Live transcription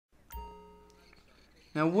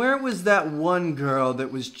Now, where was that one girl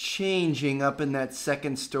that was changing up in that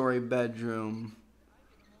second-story bedroom?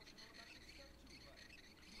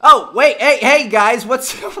 Oh, wait, hey guys,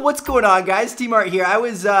 what's going on, guys? T-Mart here. I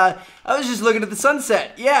was just looking at the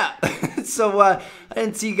sunset. Yeah. So I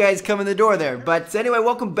didn't see you guys come in the door there. But anyway,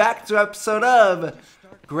 welcome back to our episode of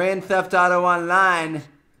Grand Theft Auto Online.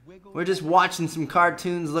 We're just watching some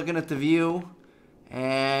cartoons, looking at the view.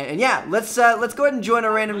 And yeah, let's go ahead and join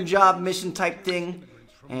a random job mission type thing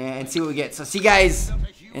and see what we get. So see you guys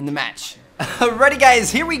in the match. Alrighty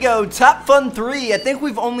guys, here we go. Top Fun 3. I think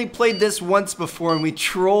we've only played this once before and we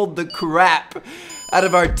trolled the crap out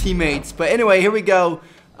of our teammates. But anyway, here we go.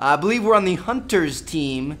 I believe we're on the Hunters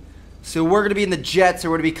team. So we're going to be in the jets, or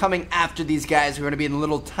we're going to be coming after these guys. We're going to be in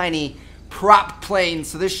little tiny prop planes.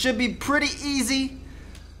 So this should be pretty easy.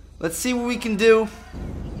 Let's see what we can do.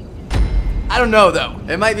 I don't know though.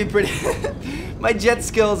 It might be pretty... My jet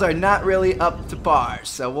skills are not really up to par.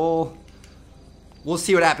 So we'll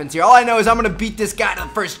see what happens here. All I know is I'm going to beat this guy to the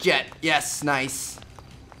first jet. Yes, nice.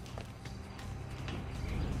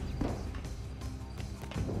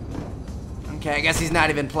 Okay, I guess he's not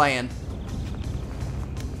even playing.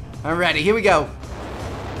 Alrighty, here we go.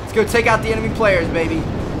 Let's go take out the enemy players, baby.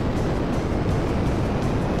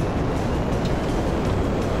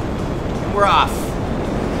 And we're off.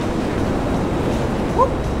 Whoop.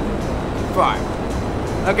 Far.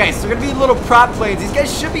 Okay, so we're gonna be little prop planes. These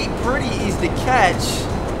guys should be pretty easy to catch.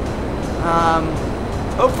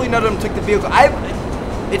 Hopefully none of them took the vehicle.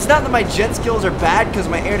 It's not that my jet skills are bad, because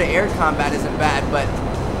my air-to-air combat isn't bad, but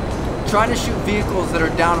trying to shoot vehicles that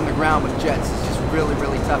are down on the ground with jets is just really,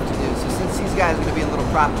 really tough to do. So since these guys are gonna be in little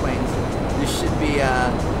prop planes, this should be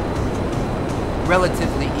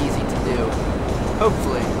relatively easy to do.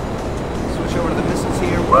 Hopefully. Switch over to the missiles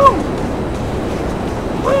here. Woo!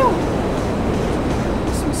 Woo!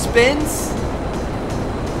 Spins.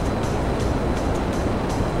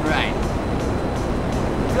 Right.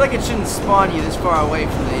 I feel like it shouldn't spawn you this far away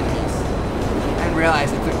from the enemies. I didn't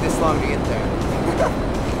realize it took this long to get there.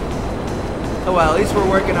 Oh well, at least we're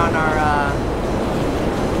working on our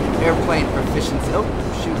airplane proficiency. Oh,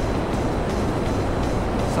 shoot.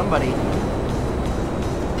 Somebody.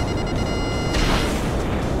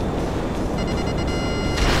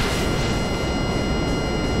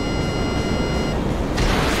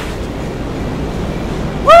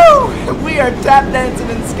 We are tap dancing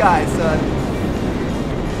in the sky, son.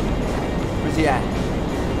 Where's he at?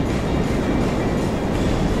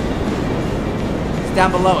 He's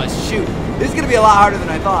down below us. Shoot. This is going to be a lot harder than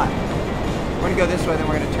I thought. We're going to go this way, then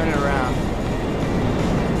we're going to turn it around.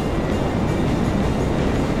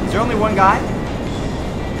 Is there only one guy?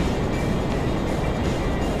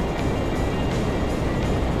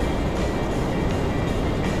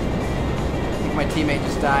 I think my teammate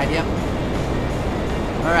just died. Yep.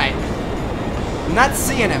 Alright. I'm not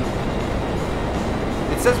seeing him.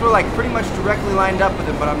 It says we're like pretty much directly lined up with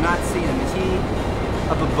him, but I'm not seeing him. Is he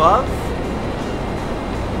up above?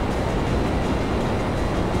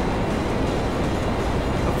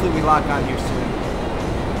 Hopefully we lock on here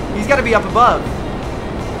soon. He's got to be up above.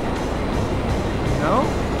 No?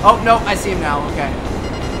 Oh, no, I see him now. Okay.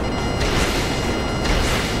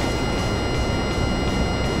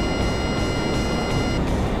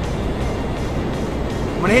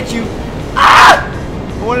 I'm gonna hit you. Ah!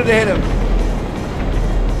 I wanted to hit him.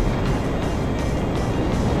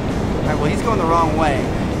 Alright, well, he's going the wrong way.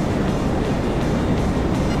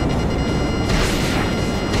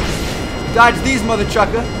 Dodge these, mother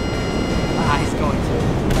trucker. Ah, he's going to.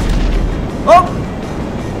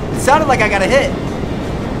 Oh! It sounded like I got a hit.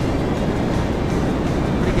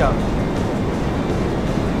 Where'd he go?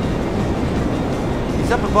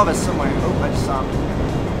 He's up above us somewhere. Oh, I just saw him.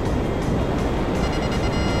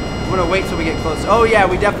 I'm gonna wait till we get close. Oh yeah,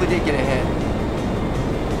 we definitely did get a hit.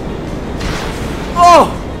 Oh!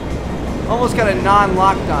 Almost got a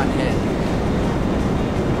non-locked on hit.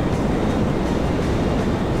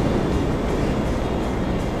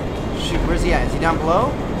 Shoot, where's he at? Is he down below?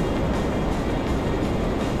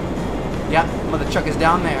 Yeah, mother truck is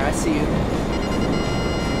down there. I see you.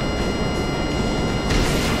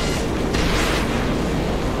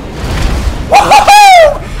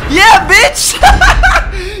 Whoa! Yeah, bitch!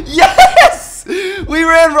 Yes! We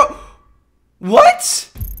ran What?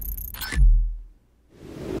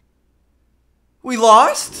 We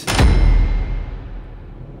lost?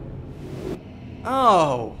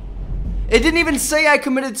 Oh. It didn't even say I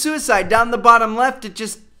committed suicide. Down the bottom left, it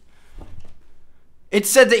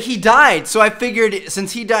said that he died. So I figured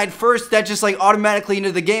since he died first, that just like automatically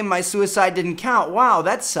into the game, my suicide didn't count. Wow,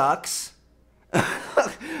 that sucks.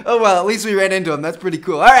 Oh, well, at least we ran into him. That's pretty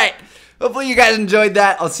cool. All right. Hopefully you guys enjoyed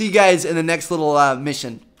that. I'll see you guys in the next little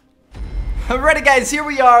mission. Alrighty, guys. Here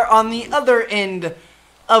we are on the other end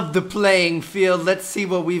of the playing field. Let's see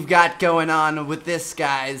what we've got going on with this,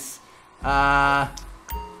 guys.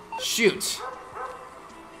 Shoot.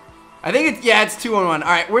 I think it's, yeah, it's 2-on-1.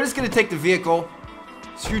 Alright, we're just going to take the vehicle.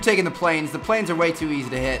 Screw taking the planes. The planes are way too easy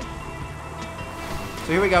to hit.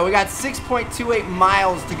 So here we go. We got 6.28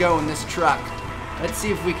 miles to go in this truck. Let's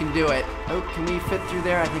see if we can do it. Oh, can we fit through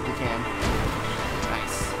there? I think we can.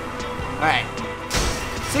 Nice. Alright.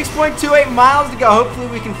 6.28 miles to go. Hopefully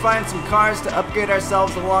we can find some cars to upgrade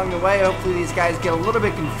ourselves along the way. Hopefully these guys get a little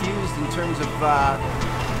bit confused in terms of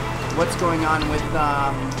what's going on with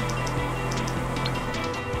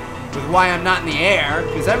why I'm not in the air,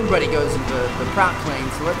 because everybody goes into the prop plane.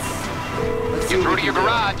 So let's see. Get through to your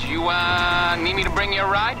garage. You need me to bring you a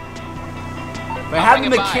ride? If I have a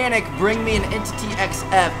mechanic bring me an Entity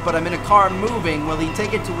XF, but I'm in a car moving, will he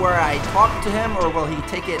take it to where I talk to him, or will he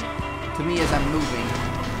take it to me as I'm moving?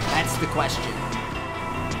 That's the question.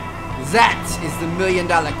 That is the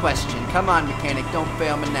million-dollar question. Come on, mechanic, don't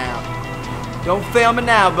fail me now. Don't fail me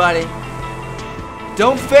now, buddy.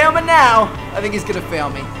 Don't fail me now. I think he's gonna fail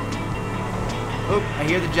me. Oop, I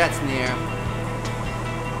hear the jets in the air.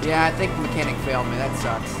 Yeah, I think the mechanic failed me. That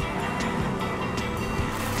sucks.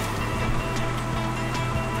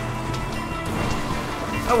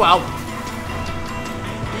 Oh well.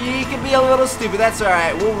 He could be a little stupid. That's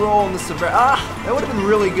alright. We'll roll in the Suburban. That would have been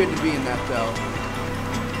really good to be in that, though.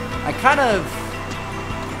 I kind of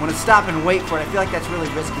want to stop and wait for it. I feel like that's really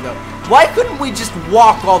risky, though. Why couldn't we just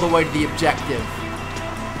walk all the way to the objective?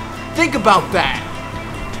 Think about that.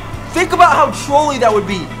 Think about how trolly that would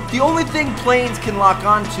be. The only thing planes can lock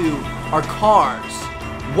onto are cars.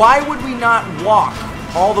 Why would we not walk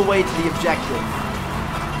all the way to the objective?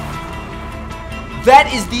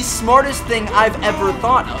 That is the smartest thing I've ever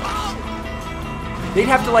thought of. They'd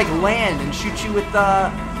have to like land and shoot you with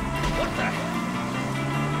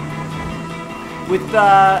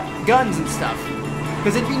guns and stuff,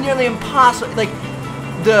 because it'd be nearly impossible. Like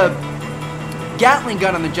the Gatling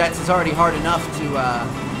gun on the jets is already hard enough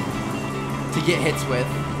to get hits with.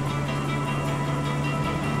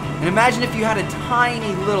 And imagine if you had a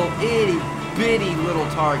tiny little itty bitty little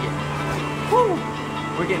target. Whew.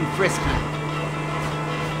 We're getting frisky.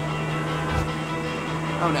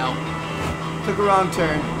 Oh no. Took a wrong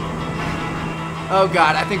turn. Oh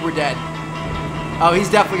god, I think we're dead. Oh,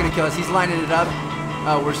 he's definitely gonna kill us. He's lining it up.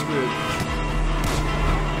 Oh, we're screwed.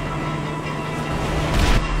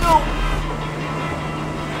 No!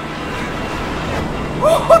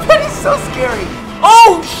 Oh, that is so scary.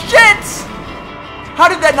 Oh, shit! How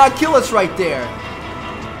did that not kill us right there?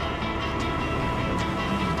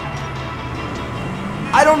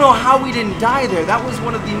 I don't know how we didn't die there. That was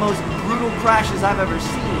one of the most brutal crashes I've ever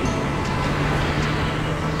seen.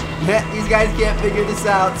 These guys can't figure this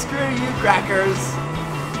out. Screw you, crackers.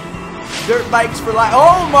 Dirt bikes for life.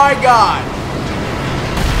 Oh my god!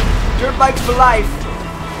 Dirt bikes for life.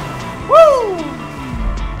 Woo!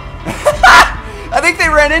 I think they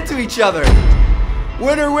ran into each other.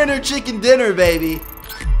 Winner, winner, chicken dinner, baby.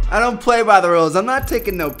 I don't play by the rules. I'm not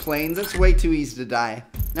taking no planes. That's way too easy to die.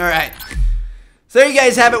 Alright. So there you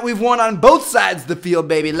guys have it. We've won on both sides of the field,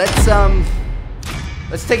 baby. Let's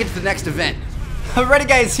take it to the next event. Alrighty,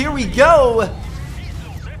 guys, here we go.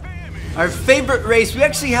 Our favorite race. We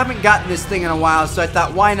actually haven't gotten this thing in a while, so I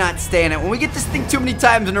thought, why not stay in it? When we get this thing too many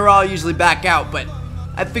times in a row, I'll usually back out, but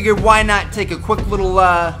I figured, why not take a quick little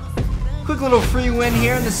free win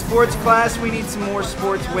here in the sports class. We need some more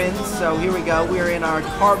sports wins, so here we go. We are in our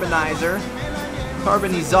Carbonizer,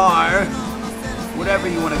 whatever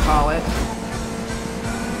you want to call it.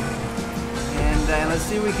 And let's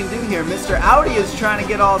see what we can do here. Mr. Audi is trying to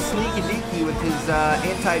get all sneaky deaky with his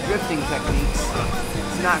anti-drifting techniques.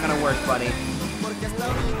 It's not going to work, buddy.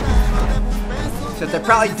 Except I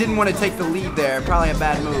probably didn't want to take the lead there. Probably a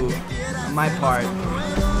bad move on my part.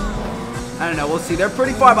 I don't know. We'll see. They're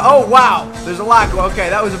pretty far. Oh, wow. There's a lot going. Okay,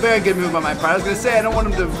 that was a very good move on my part. I was going to say I don't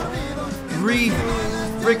want him to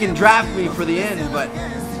freaking draft me for the end, but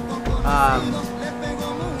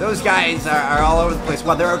those guys are all over the place.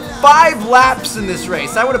 Wow, there are 5 laps in this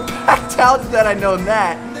race. I would have backed out had I known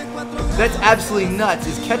that. That's absolutely nuts.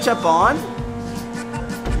 Is ketchup on?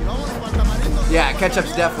 Yeah,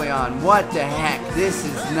 ketchup's definitely on. What the heck? This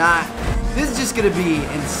is just going to be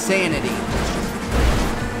insanity.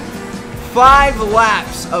 5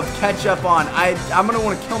 laps of ketchup on. I'm going to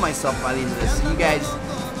want to kill myself by the end of this. So you guys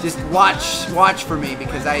just watch for me,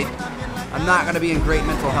 because I'm not going to be in great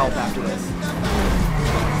mental health after this.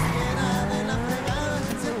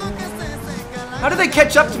 How did they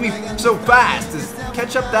catch up to me so fast? Is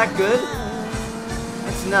ketchup that good?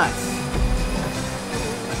 That's nuts.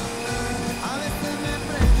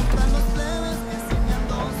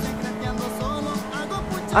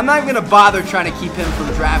 I'm not even gonna bother trying to keep him from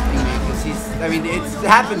drafting me because it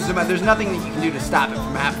happens no matter. There's nothing that you can do to stop it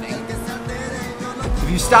from happening. If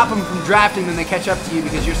you stop them from drafting, then they catch up to you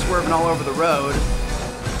because you're swerving all over the road.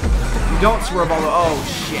 If you don't swerve all over, oh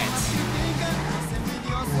shit.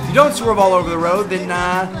 If you don't swerve all over the road, then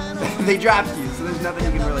they draft you, so there's nothing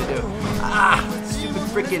you can really do. Stupid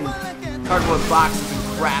freaking cardboard boxes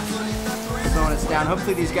and crap slowing us down.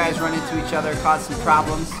 Hopefully these guys run into each other, cause some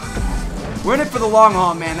problems. We're in it for the long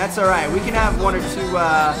haul, man. That's all right. We can have one or two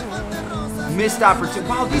missed opportunities.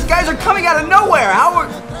 Wow, these guys are coming out of nowhere. How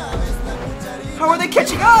are they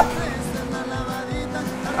catching up?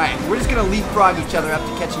 All right, we're just gonna leapfrog each other up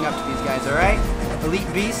to catching up to these guys. All right,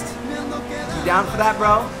 Elite Beast, you down for that,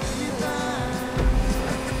 bro?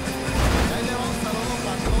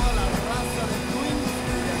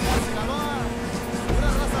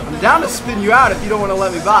 I'm down to spin you out if you don't want to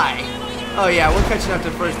let me by. Oh yeah, we're catching up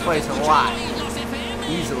to first place a lot.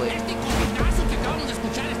 Easily.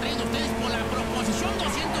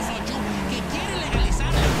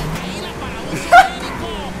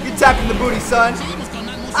 You're tapping the booty, son.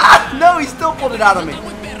 Ah, no, he still pulled it out on me.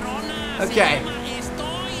 Okay.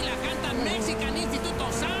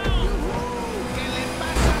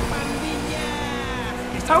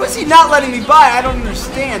 How is he not letting me by? I don't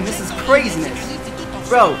understand. This is craziness.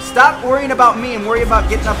 Bro, stop worrying about me and worry about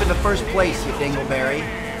getting up into first place, you dingleberry.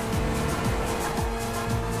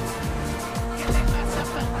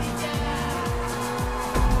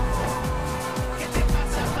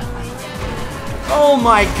 Oh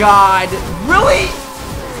my god. Really?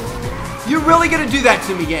 You're really gonna do that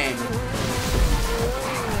to me, game?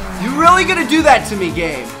 You're really gonna do that to me,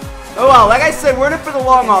 game? Oh well, like I said, we're in it for the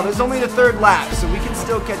long haul. There's only the third lap, so we can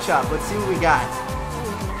still catch up. Let's see what we got.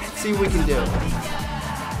 Let's see what we can do.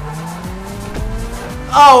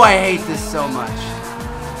 Oh, I hate this so much.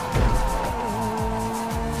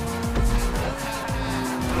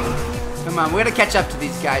 Come on, we're gonna catch up to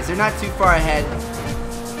these guys. They're not too far ahead.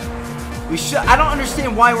 We should. I don't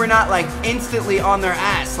understand why we're not like instantly on their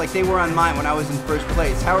ass like they were on mine when I was in first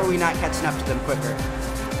place. How are we not catching up to them quicker?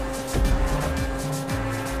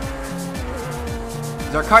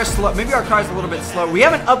 Is our car slow? Maybe our car's a little bit slow. We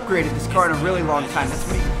haven't upgraded this car in a really long time. That's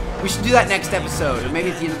what we should do that next episode, or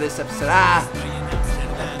maybe at the end of this episode.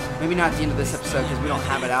 Maybe not at the end of this episode because we don't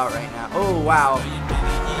have it out right now. Oh, wow.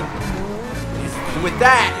 And with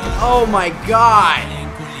that, oh my god.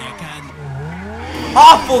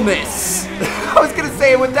 Awfulness. I was going to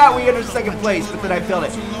say, with that, we enter second place, but then I failed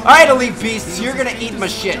it. Alright, Elite Beasts, you're going to eat my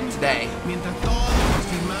shit today.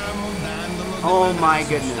 Oh my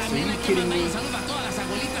goodness. Are you kidding me?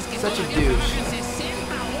 Such a douche.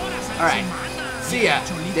 Alright. See ya,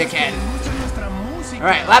 dickhead.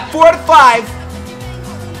 Alright, lap 4 out of 5.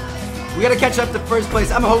 We gotta catch up to first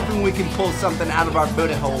place. I'm hoping we can pull something out of our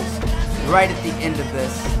booty holes right at the end of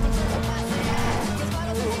this.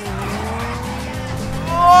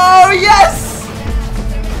 Oh, yes!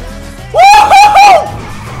 Woohoo!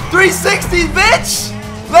 360s, bitch!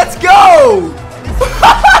 Let's go!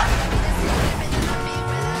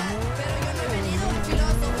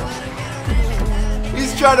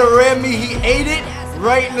 He's trying to ram me. He ate it.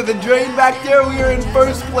 Right into the drain back there. We are in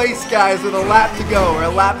first place, guys, with a lap to go, or a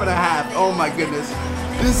lap and a half. Oh my goodness.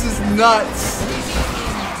 This is nuts.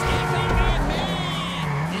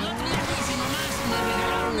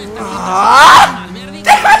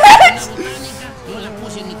 Damn it!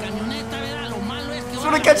 Just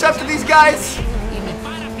want to catch up to these guys.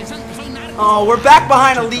 Oh, we're back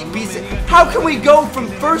behind Elite Beast. How can we go from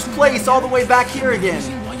first place all the way back here again?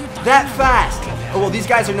 That fast. Oh, well, these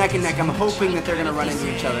guys are neck and neck. I'm hoping that they're going to run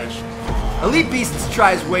into each other. Elite Beast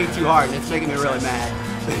tries way too hard, and it's making me really mad.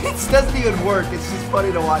 It doesn't even work. It's just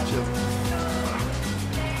funny to watch him.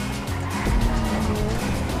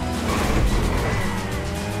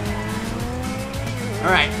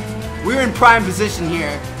 Alright, we're in prime position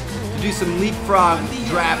here to do some leapfrog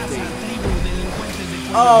drafting.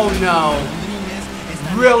 Oh, no.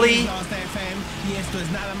 Really?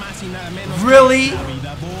 Really?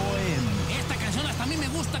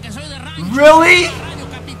 Really?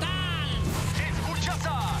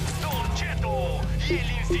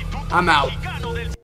 I'm out.